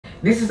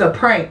This is a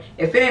prank.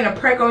 If it ain't a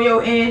prank on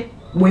your end,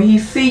 when he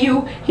see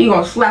you, he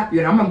gonna slap you,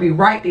 and I'm gonna be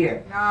right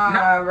there.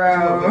 Nah,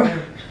 bro.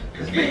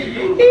 He's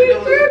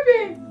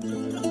tripping.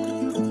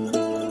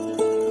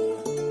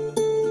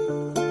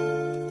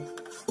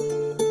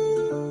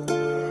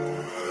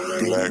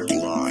 Black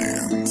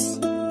Lions.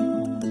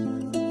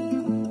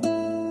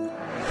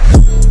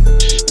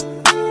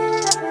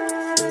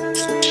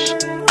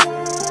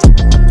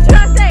 Should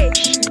I say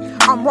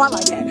I'm wrong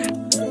like that?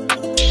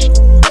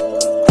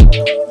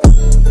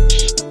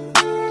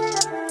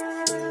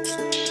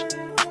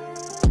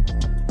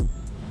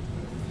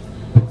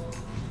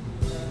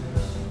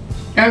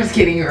 I'm just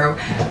kidding, girl.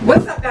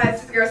 What's up,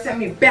 guys? This girl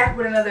Sammy back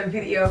with another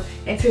video,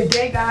 and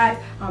today, guys,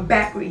 I'm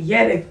back with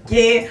yet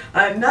again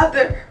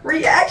another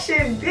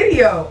reaction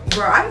video.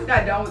 Bro, I just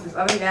got done with this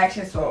other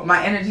reaction, so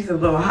my energy's a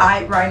little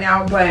high right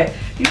now. But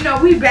you know,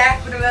 we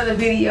back with another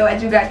video,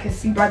 as you guys can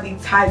see by the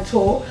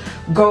title,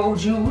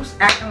 Goldjuice,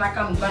 acting like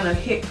I'm gonna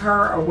hit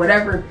her or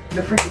whatever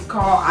the freak is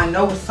called. I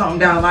know it's something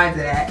down the lines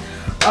of that.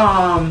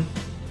 I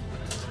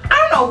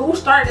don't know who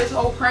started this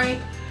whole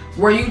prank,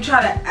 where you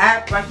try to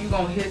act like you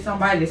gonna hit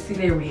somebody to see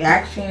their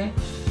reaction,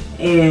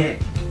 and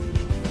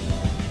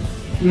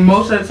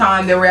most of the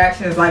time their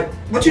reaction is like,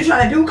 what you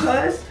trying to do,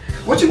 cuz?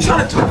 What you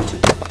trying to do?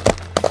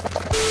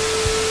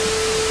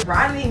 Bro,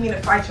 I didn't even mean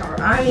to fight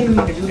y'all. I didn't even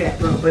mean to do that,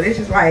 bro. But it's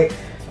just like,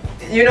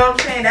 you know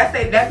what I'm saying?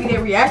 That be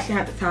their reaction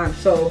at the time.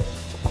 So,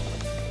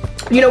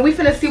 you know, we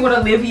finna see what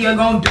Olivia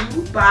gonna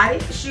do by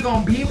it. She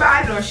gonna be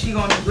by it, or she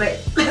gonna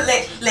let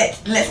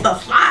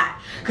stuff slide?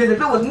 Cause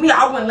if it was me,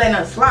 I wouldn't let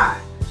nothing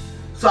slide.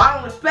 So I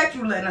don't expect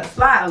you letting us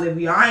slide,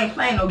 Olivia. I ain't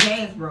playing no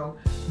games, bro.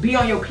 Be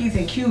on your P's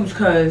and Q's,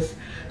 cuz.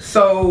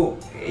 So,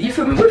 you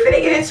feel me? We're finna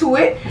get into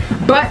it.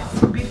 But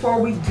before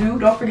we do,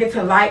 don't forget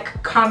to like,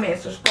 comment,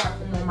 and subscribe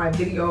for more of my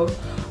videos.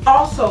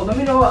 Also, let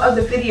me know what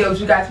other videos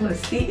you guys want to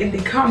see in the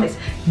comments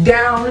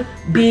down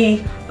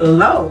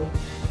below.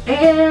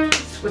 And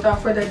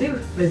without further ado,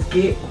 let's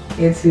get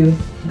into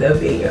the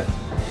video.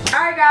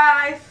 Alright,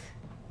 guys.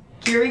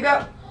 Here we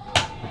go.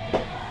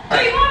 What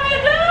do you want me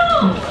to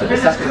do?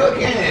 This is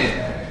cooking.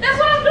 That's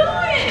what I'm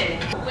doing.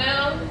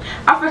 Well,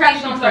 I forgot she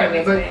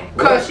started, but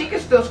cause she can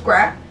still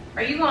scrap.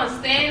 Are you gonna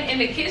stand in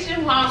the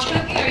kitchen while I'm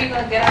cooking, or are you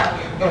gonna get out?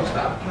 Don't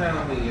stop playing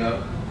with me,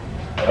 yo.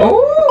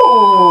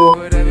 Ooh.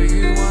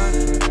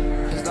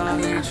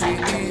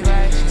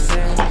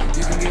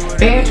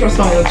 The intro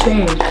song will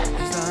change.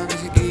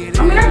 I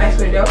mean, I mess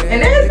with it though.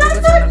 And then it's not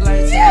so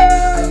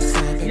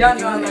cute. Y'all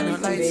know I love this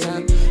baby.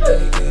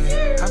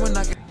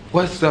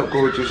 What's up,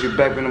 Goldjuice? You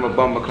back in the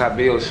bumper clap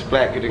video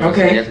splat. You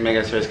okay. Yes, make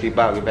us keep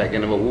out. Get back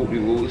in the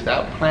whoopie woo.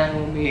 Stop playing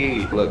with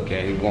me. Look,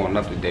 gang, we going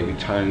up today. We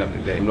turning up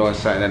today. You know, it's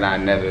something that I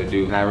never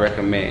do. And I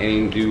recommend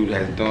any dude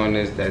that's doing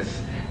this, that's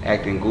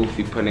acting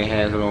goofy, putting their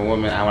hands on a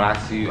woman. And when I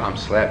see you, I'm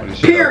slapping the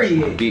shit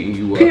Period. up. I'm beating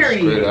you up. Period.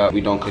 Straight up. We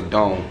don't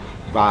condone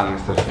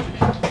violence.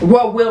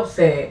 What Will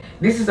said.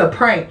 This is a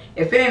prank.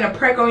 If it ain't a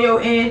prank on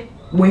your end,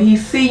 when he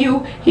see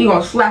you, he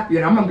gonna slap you,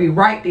 and I'm gonna be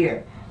right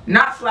there.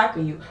 Not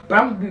slapping you, but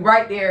I'm gonna be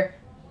right there,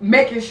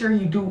 making sure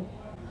he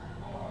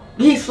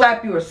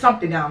slap you or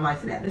something down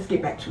like that. Let's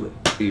get back to it.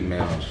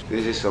 Females,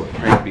 this is a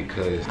prank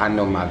because I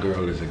know my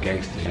girl is a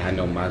gangster. I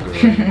know my girl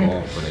is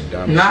going for the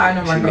dumb shit. I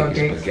know my girl is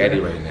gangster. Spaghetti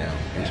right now,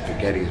 and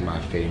spaghetti is my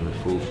favorite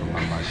food from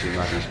my mom. She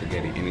makes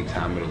spaghetti any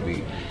time of the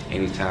week,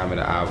 any time of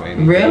the hour.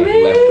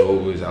 Really?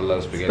 Leftovers. I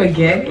love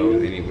spaghetti.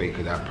 Leftovers anyway,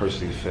 because I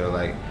personally feel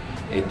like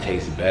it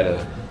tastes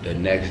better the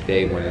next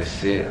day when it's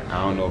sit.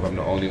 I don't know if I'm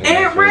the only one.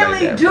 It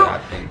really like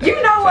that, do.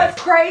 You know what's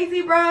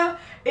crazy, bruh?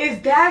 Is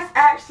that's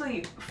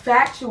actually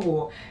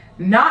factual.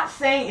 Not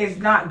saying it's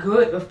not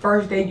good the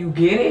first day you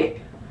get it,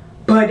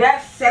 but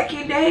that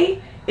second day,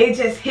 it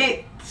just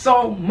hit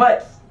so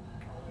much.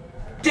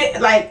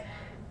 Like,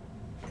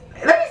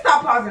 let me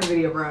stop pausing the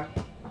video, bruh.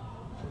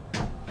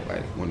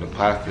 Like, when the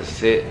pasta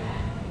sit,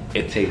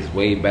 it tastes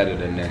way better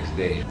the next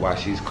day. While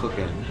she's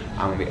cooking,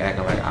 I'm gonna be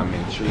acting like I'm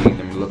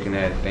intrigued and looking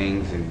at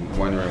things and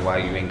wondering why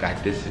you ain't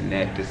got this and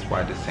that,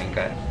 why this ain't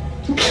got.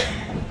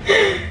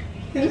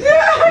 You know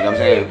what I'm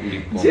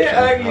saying?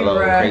 Hello,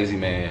 crazy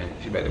man.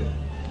 She better.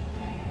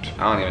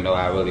 I don't even know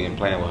I really am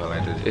playing with her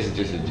like this. This is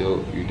just a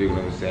joke. You do what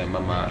I'm saying?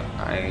 Mama,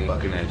 I ain't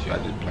fucking at you. I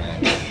just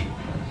playing.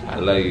 I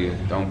love you.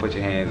 Don't put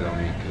your hands on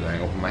me, because I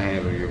ain't gonna put my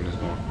hands on you. I'm just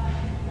going.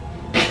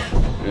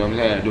 You know what I'm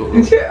saying?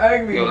 You're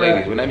ugly, yo,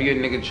 ladies, whenever your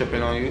nigga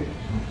tripping on you,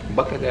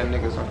 bucket that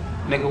nigga son.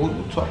 Nigga, who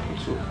you talking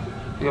to?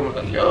 You're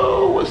like,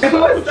 yo, what's up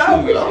with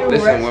you, yo?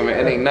 Listen, women,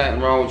 it ain't nothing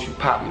wrong with you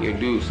popping your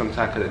dude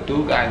sometimes, because a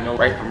dude gotta know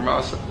right from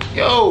wrong. So,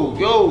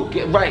 yo,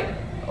 get right.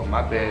 Oh,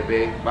 my bad,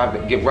 babe. My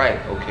bad. Get right.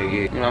 Okay,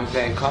 yeah. You know what I'm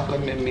saying?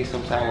 Compliment me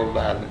sometime with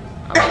violence.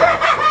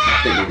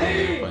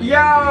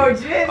 Yo,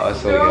 just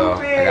also, y'all, I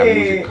got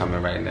music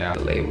coming right now.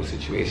 The label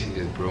situation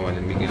just brewing,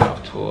 and me getting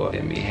off tour,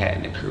 and me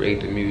having to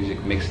create the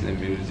music, mixing the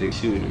music,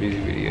 shooting the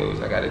music videos.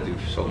 I gotta do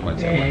so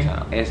much at one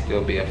time, and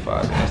still be a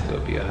father, and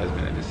still be a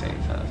husband at the same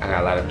time. I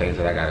got a lot of things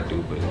that I gotta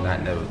do, but it's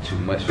not never too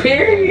much.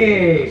 Period. You know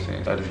what I'm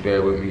saying? So just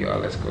bear with me, y'all.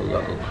 Let's go.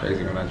 Y'all go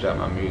crazy when I drop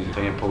my music.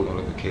 Turn your post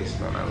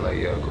notifications on. I love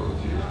y'all. Go.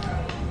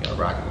 Y'all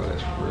rocking with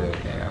us for real,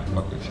 man. I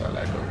fuck with y'all.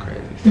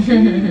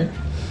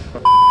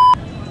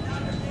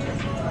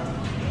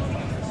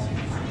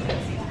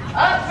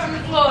 Up from the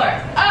floor.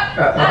 Up.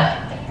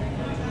 Up.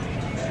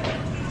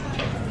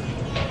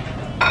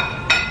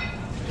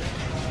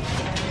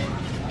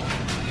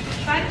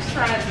 Try to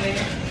fries, baby.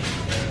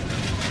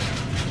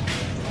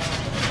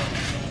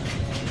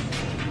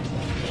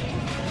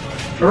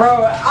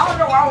 Bro, I don't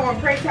know why I want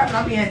prank time and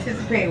I'll be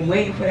anticipating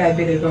waiting for that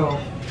bit to go.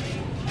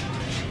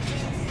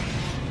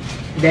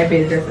 That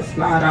bit is just a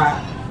slide out.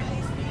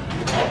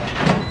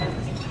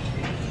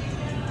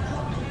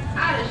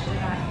 How does she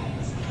hot?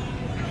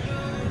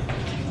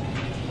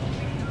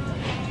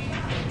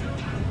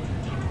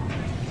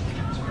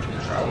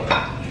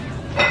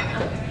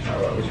 Try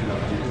what you know?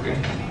 You okay?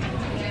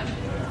 Yeah.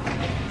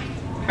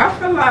 I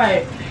feel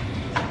like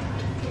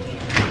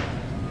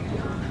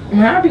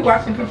when I be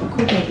watching people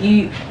cook and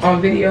eat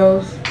on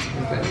videos,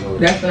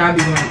 that's when I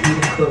be going to eat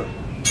and cook.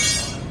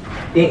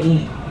 Then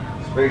eat.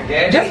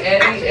 Spaghetti, Just-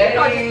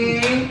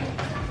 Eddie.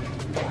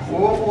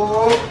 Whoa,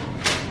 whoa.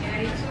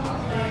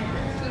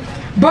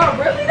 But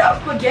really though,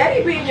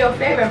 spaghetti being your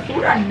favorite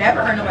food, I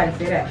never heard nobody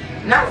say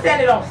that. Not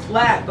saying it don't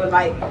slap, but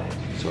like,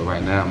 So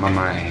right now, my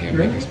mind here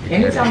really? making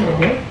spaghetti. Any time of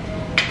the day?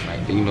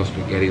 Like, you know,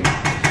 spaghetti is my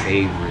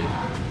favorite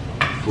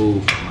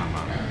food for my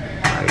mom.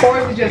 Like, Or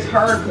is it just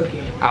her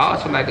cooking? I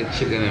also like the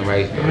chicken and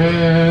rice though.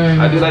 Mm.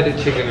 I do like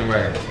the chicken and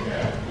rice.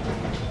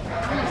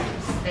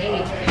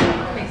 Steak.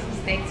 Make some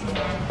steak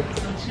tomorrow.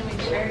 Some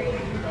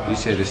chimichurri. You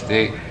said the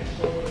steak.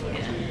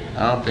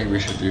 I don't think we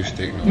should do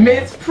steak no more.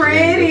 Miss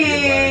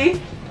Pretty.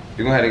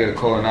 You're gonna have to get a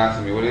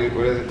colonoscopy. What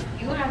is it?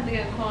 You gonna have to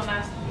get a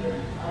colonoscopy.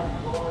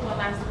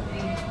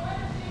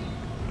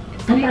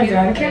 Oh my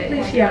god, I can't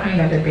believe she having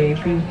another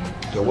baby.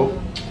 So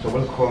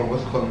what's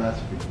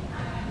colonoscopy?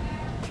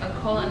 A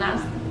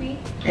colonoscopy?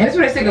 And it's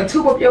when they stick a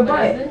tube up your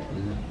What is butt. it?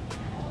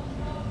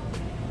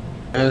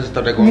 I just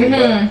thought they going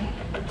to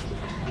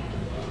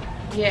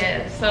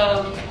Yeah,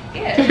 so,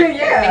 yeah.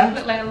 Yeah. They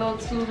put like a little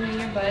tube in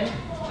your butt.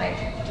 Like,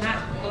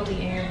 not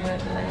fully in your butt,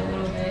 but like a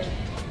little bit.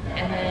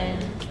 And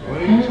then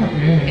What are you talking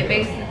about? it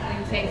basically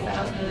takes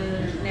out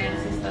the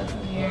nasty stuff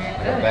from your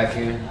gut. Back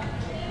in.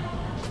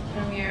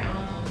 From your,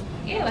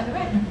 yeah, like a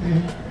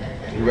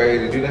rat. You ready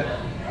to do that?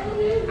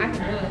 I can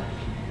do it.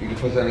 You can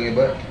put something in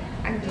your butt?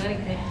 I can do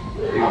anything.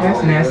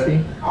 That's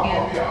nasty.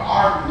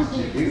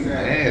 Yeah.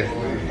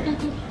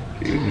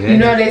 You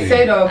know they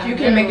say though, if you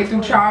can make it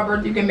through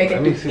childbirth, you can make it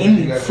Let me through see what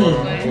you got going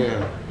on. anything.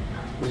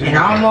 Yeah. And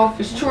I don't know if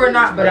it's true or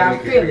not, but I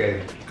feel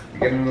it.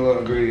 Get them the little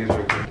ingredients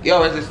real quick.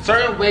 Yo, there's a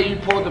certain way you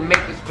supposed to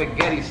make the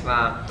spaghetti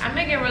slime. I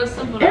make it real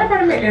simple. though.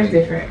 Everybody make theirs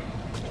different.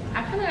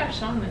 I feel like I've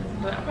shown this,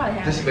 but I probably The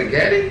haven't.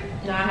 spaghetti?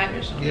 No, I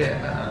haven't shown it.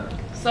 Yeah.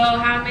 So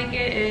how I make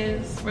it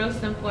is real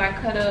simple. I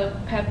cut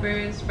up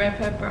peppers, red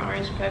pepper,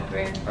 orange pepper,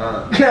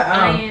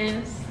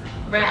 onions,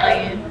 red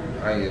onion,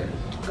 Onion.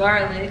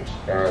 garlic,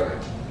 Garlic.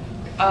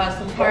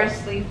 some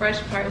parsley, fresh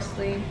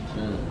parsley.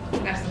 I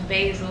got some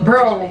basil.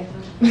 Bro.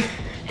 fresh basil.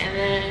 And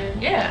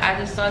then yeah, I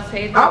just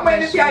sauteed. I'm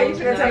waiting to see how you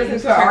turn this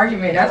into an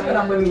argument. That's what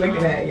I'm really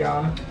looking at,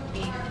 y'all.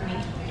 Beef meat,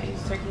 I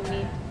use turkey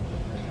meat,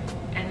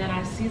 and then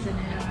I season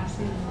it.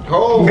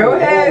 Oh, Go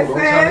ahead, don't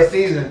try the sis.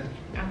 season.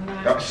 I'm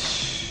Oh, not.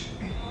 shh.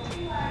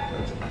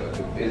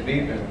 It's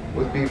beeping.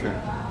 What's beeping?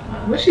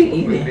 What's she What's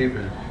eating?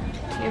 beeping?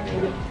 Here,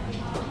 baby.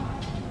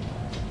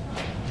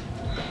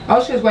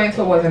 Oh, she was waiting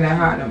till it wasn't that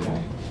hot no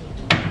more.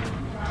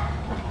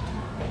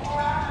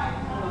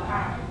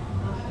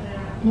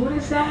 What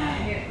is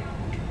that?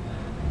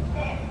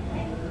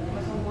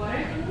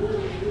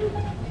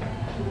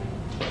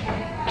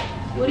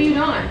 What are you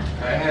doing?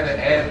 I had to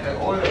add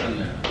the oil in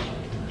there.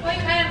 Why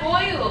you adding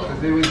oil?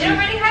 Cause it was It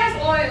already has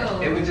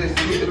oil. It was just,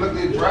 it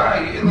looked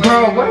dry. It looked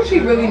Bro, like- what if she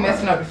really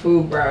messing up the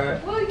food, bro?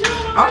 Well, you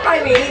don't I'm not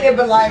even eating it,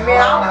 but like,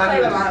 man, I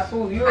don't play a lot of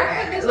food. You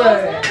I cook this all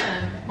look. the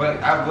time.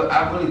 But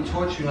I really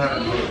taught you how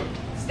to do it.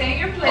 Stay in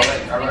your place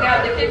and get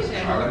out the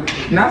kitchen. Let me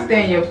take Not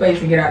stay in your place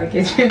and get out of the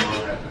kitchen.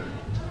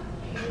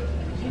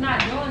 You're not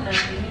doing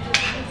nothing. You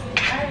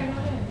just I already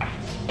know that.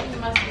 You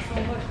must be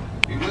some work.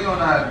 You really don't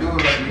know how to do it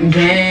like you.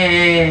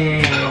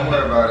 Dang. Don't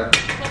worry about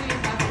it.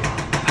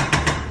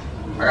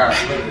 I gotta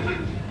flip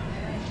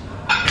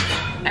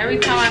it. Every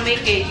time I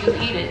make it, you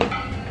eat it.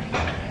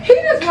 He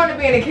just want to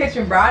be in the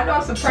kitchen, bro. I know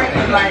it's a prank,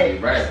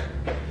 like. Right.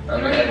 You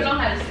don't even know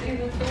how to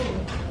season food.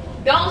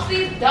 Don't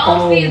season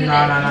Oh, it.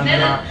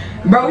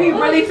 no. Bro, he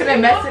really finna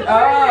mess it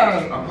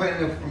up. I'm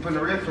putting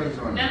the red flakes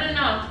on No. it.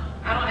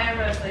 I don't add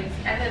red flakes.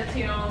 Add that to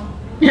your own.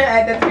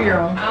 Add that to your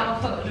own. I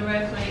don't fuck with the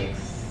red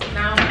flakes.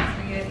 Now I'm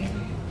spaghetti.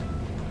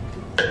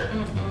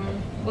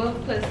 We'll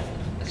put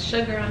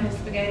sugar on his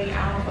spaghetti.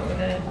 I don't fuck with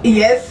that.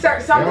 Yes, sir.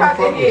 You Sometimes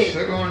don't fuck it with is.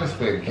 sugar on the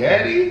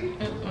spaghetti?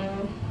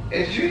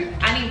 Is you?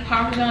 I need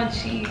Parmesan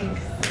cheese.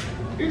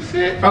 You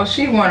sick? Oh,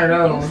 she one of You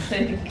those.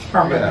 sick. You got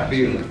Parmesan.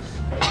 feelings.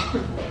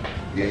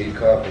 Yeah, you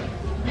covered.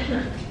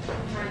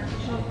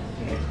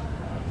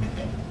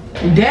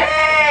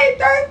 Dang,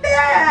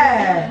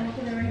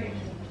 thirsty.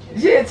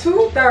 She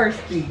too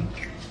thirsty.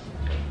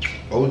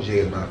 OJ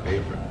is my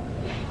favorite.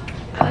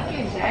 I like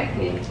your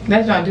jacket.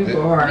 That's not do go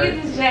Look hard.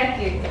 at this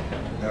jacket.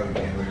 No, you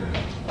can't wear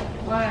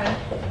that. Why?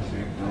 So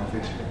you don't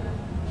fit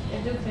you.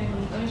 It do fit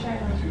me. Let me try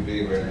it on. Too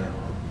big right now.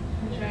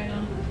 Let me try it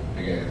on.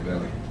 Big ass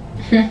belly.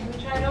 Let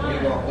me try it on.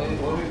 When we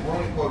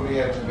supposed to be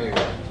having the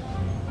baby?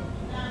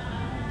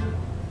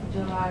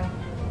 July.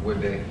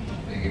 What day?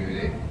 They give you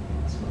a date?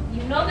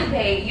 You know the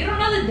date. You don't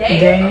know the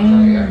date?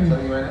 I'm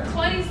telling you right now.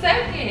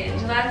 22nd.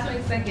 July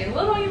 22nd.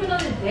 Lil don't even know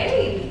the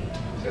date.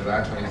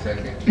 July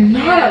 22nd.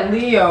 Not a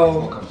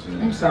Leo. Come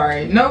soon. I'm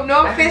sorry. No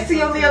offense to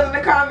your Leos in the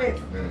comments.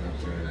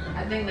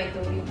 I think like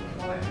the week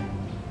before.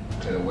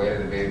 To the way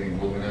the baby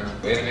moving now.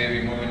 The way the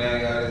baby moving now,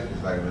 y'all,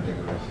 it's like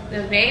ridiculous.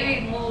 The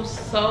baby moves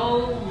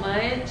so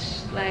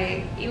much.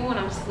 Like, even when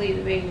I'm asleep,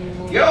 the baby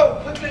moves. Yo,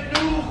 put the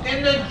news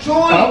in the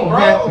joint, Oh, bro.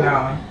 heck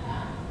no.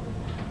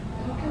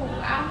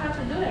 I don't have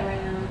to do that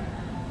right now.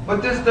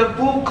 But this the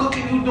food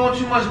cooking. You doing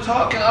too much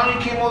talking. I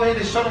only came over here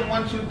to show them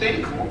 1, 2,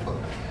 3. Come on,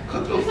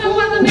 cook the It's food.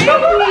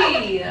 not the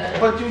baby.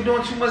 But you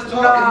doing too much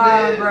talking. Nah,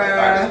 then. bro.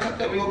 Alright, let's cut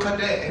that. We gonna cut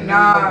that. And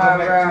Nah, then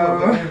we gonna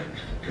go back bro. to it.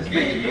 Let's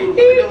make it do.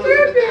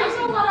 I'm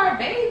talking about our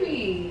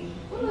baby.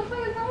 What the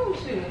fuck is wrong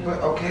with you?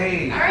 But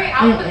okay. Alright,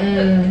 I'll put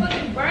the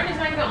fucking burner's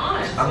not even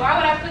on. So why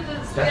would I put the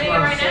That's spaghetti what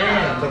I'm right saying.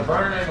 now? The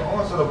burner ain't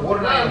on, so the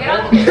water Well, not get even out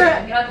the boiling.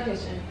 kitchen. Get out the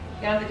kitchen.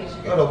 Get out the kitchen.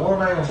 Yo, the water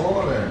not even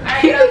boiling.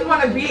 Alright, He get out just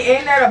want to be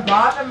in there to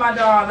bother my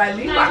dog. Like,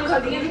 leave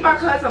my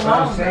cousin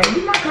alone, man.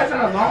 Leave my cousin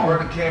I alone.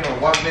 burn the camera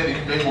 1 minute,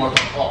 you know you want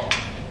to talk.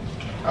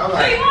 I'm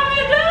What do you like, want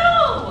me to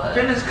do?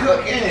 finish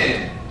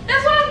cooking.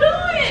 That's what I'm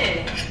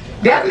doing.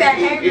 That's that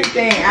hangry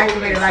thing.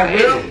 Aggravated. Like,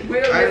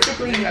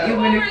 realistically,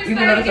 even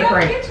though it's a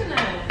prank.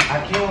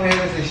 I came over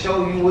here to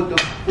show you what the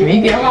food. When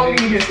you get home,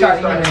 you just start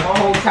eating a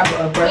whole type of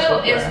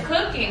Well, breakfast. it's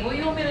cooking. What do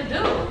you want me to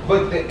do?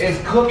 But it's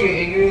cooking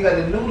and you ain't got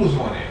the noodles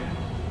on it.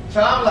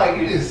 So I'm like,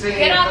 you just saying.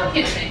 Get out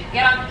the kitchen.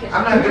 Get out the kitchen.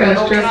 I'm not getting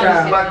no Stress kitchen. out.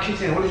 This is my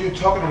kitchen. What are you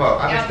talking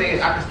about? I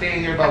can stay in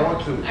here if I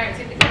want to. Alright,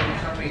 take the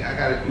camera. I mean,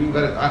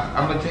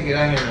 I'm gonna take it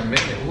out here in a minute.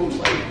 Who?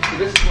 Wait. See,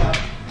 this is what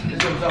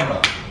I'm talking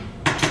about.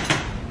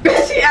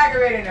 She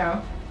aggravated now.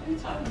 What are you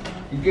talking about?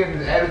 You getting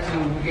the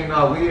attitude? You getting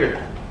all weird.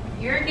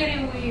 You're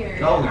getting weird.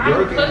 No,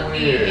 you're getting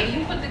weird. And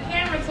you put the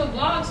camera to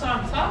vlog, so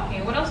I'm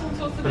talking. What else am I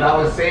supposed to do? But I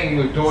was saying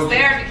you were doing.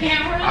 Stare at the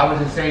camera? I was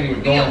just saying you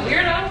were Be a doing.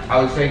 weirdo? I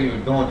was saying you were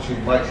doing too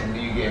much, and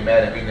then you getting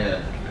mad at me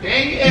now.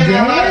 Dang, you added a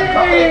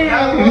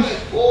lot of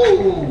color.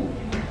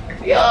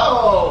 Ooh,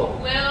 yo.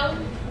 Well,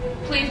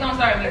 please don't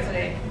start me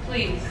today.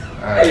 Please.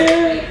 Alright.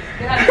 Please.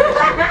 Get out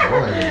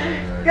of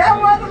here.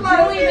 That was a lot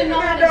You of don't even know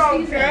how to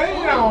season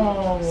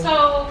Damn.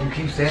 So, You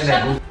keep saying shut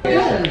that. the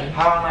fuck up.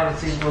 How am I to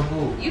season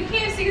food? You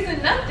can't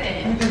season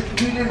nothing.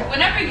 You just.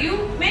 Whenever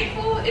you make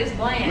food, it's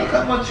bland. Look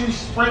how much you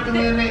sprinkling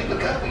in it.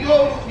 Look how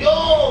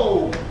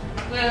yo.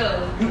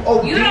 Well, You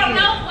you don't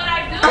know what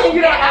I do.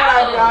 You don't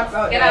know what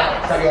I do. Get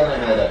out. Stop yelling at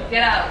me like that.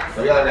 Get out.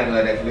 Stop yelling at me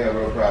like that. You have a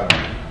real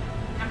problem.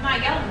 I'm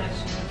not yelling at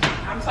you.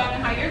 I'm talking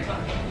how you're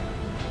talking.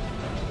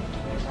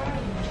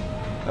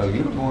 Oh,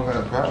 you the one got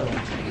a problem.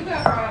 You got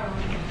a problem.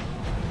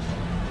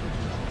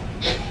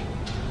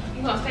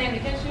 You gonna stay in the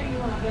kitchen or you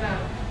gonna get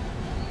out?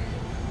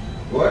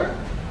 What?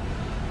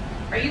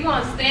 Are you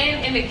gonna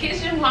stand in the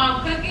kitchen while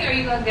I'm cooking or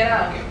you gonna get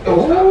out?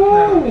 Ooh. Who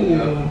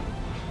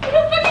the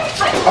fuck is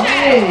touching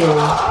that?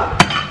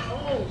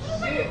 Oh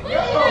shit. Look at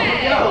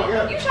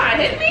that. You trying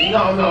to hit me? No,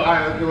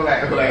 alright,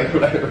 relax. You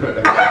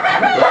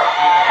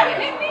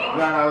hit me?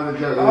 No, it was a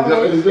joke. Oh,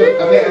 It was a joke.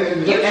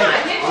 You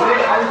trying to hit me?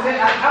 I just said,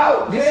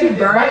 out. Did she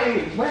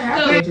burn? What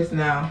happened just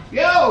now?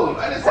 Yo,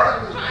 I just You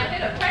said. trying to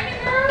hit a pregnant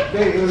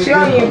girl? She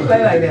don't even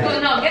play like that.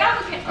 No, get out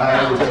the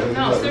kitchen.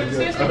 No,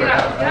 seriously, get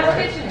out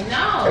the kitchen. It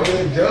No. was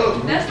a joke.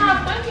 That's not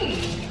funny.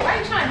 Why are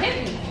you trying to hit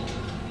me?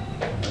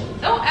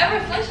 Don't ever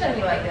flinch at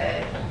me like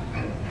that.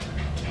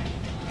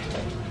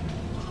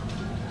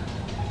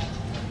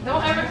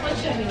 Don't ever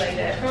flinch at me like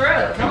that. For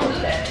real. Don't do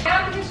that. Get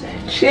out the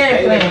kitchen. She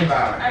ain't playing.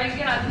 Alright, you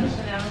get out the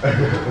kitchen now.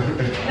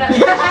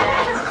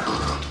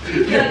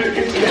 Get out the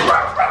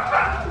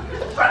kitchen.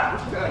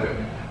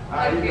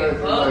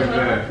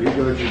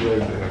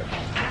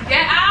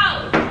 Get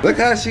out. Look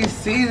how she's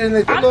seasoning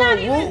it. I'm not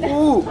even-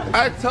 Woo. Look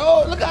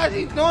how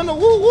she's doing the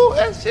woo woo.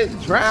 That shit's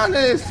drowning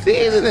in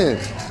seasoning.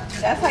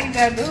 That's how you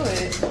gotta do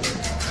it.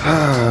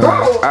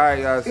 Alright,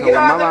 y'all. So You when know,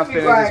 I Mama think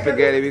we finishes the quiet,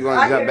 spaghetti, cause we're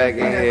gonna I jump can back in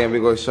see that. here and we're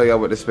gonna show y'all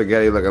what the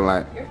spaghetti looking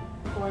like.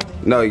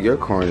 No, you're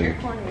corny.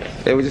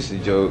 It was just a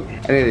joke.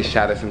 I need a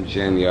shot of some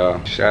gin,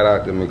 y'all. Shout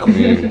out to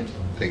McQueen.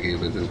 Think he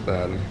was just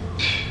violent.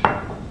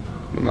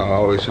 Mama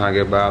always trying to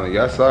get violent.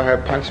 Y'all saw her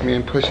punch me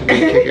and pushing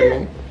me and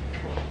kicking me.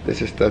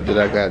 This is stuff that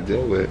I gotta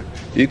deal with.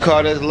 You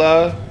call this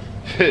love?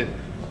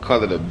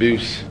 Call it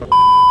abuse.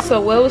 So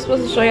Will was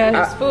supposed to show y'all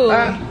his food.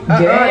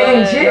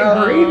 Dang, shit,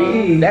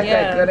 greedy. That's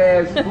Yeah. that good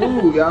ass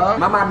food, y'all.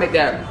 My mom make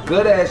that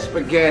good ass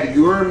spaghetti.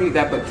 You heard me?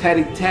 That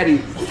potato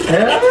teddy.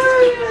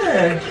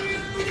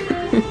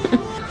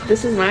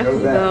 This is my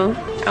food though.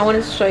 I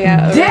wanted to show y'all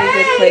a really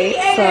good plate.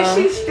 And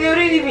she So still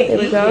didn't even here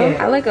we eat go. it.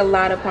 I like a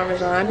lot of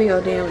Parmesan. I be go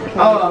damn with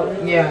Oh,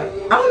 Parmesan. yeah.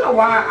 I don't know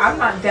why. I'm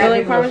not that You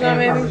like big of a fan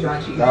of Parmesan,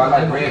 Parmesan cheese. Y'all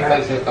like red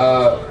flakes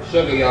and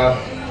sugar, y'all.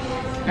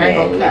 I ain't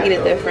gonna Yeah, cap, you eat it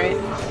though. different.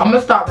 I'm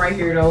gonna stop right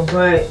here though,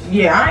 but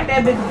yeah, I ain't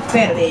that big of a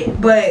fan of it.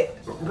 But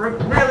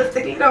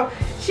realistically, you know,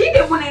 she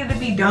didn't want it to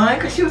be done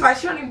because she was like,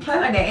 she don't even play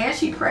like that, and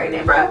she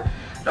pregnant, bro.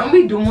 Don't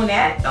be doing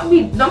that. Don't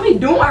be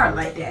doing her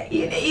like that.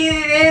 In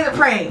the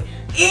praying.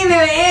 In the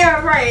air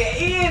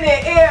praying. In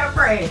the air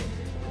praying.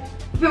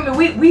 You feel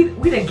me?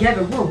 We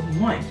together. We're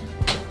one.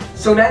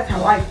 So that's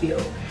how I feel.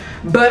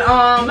 But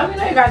let me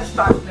know you guys'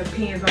 thoughts and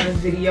opinions on this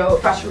video.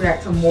 If I should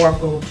react to more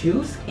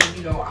Goldjuice, and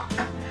you know,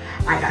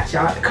 I got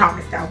y'all in the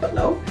comments down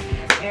below.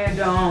 And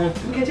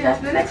we'll get you guys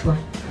in the next one.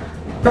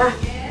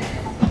 Bye.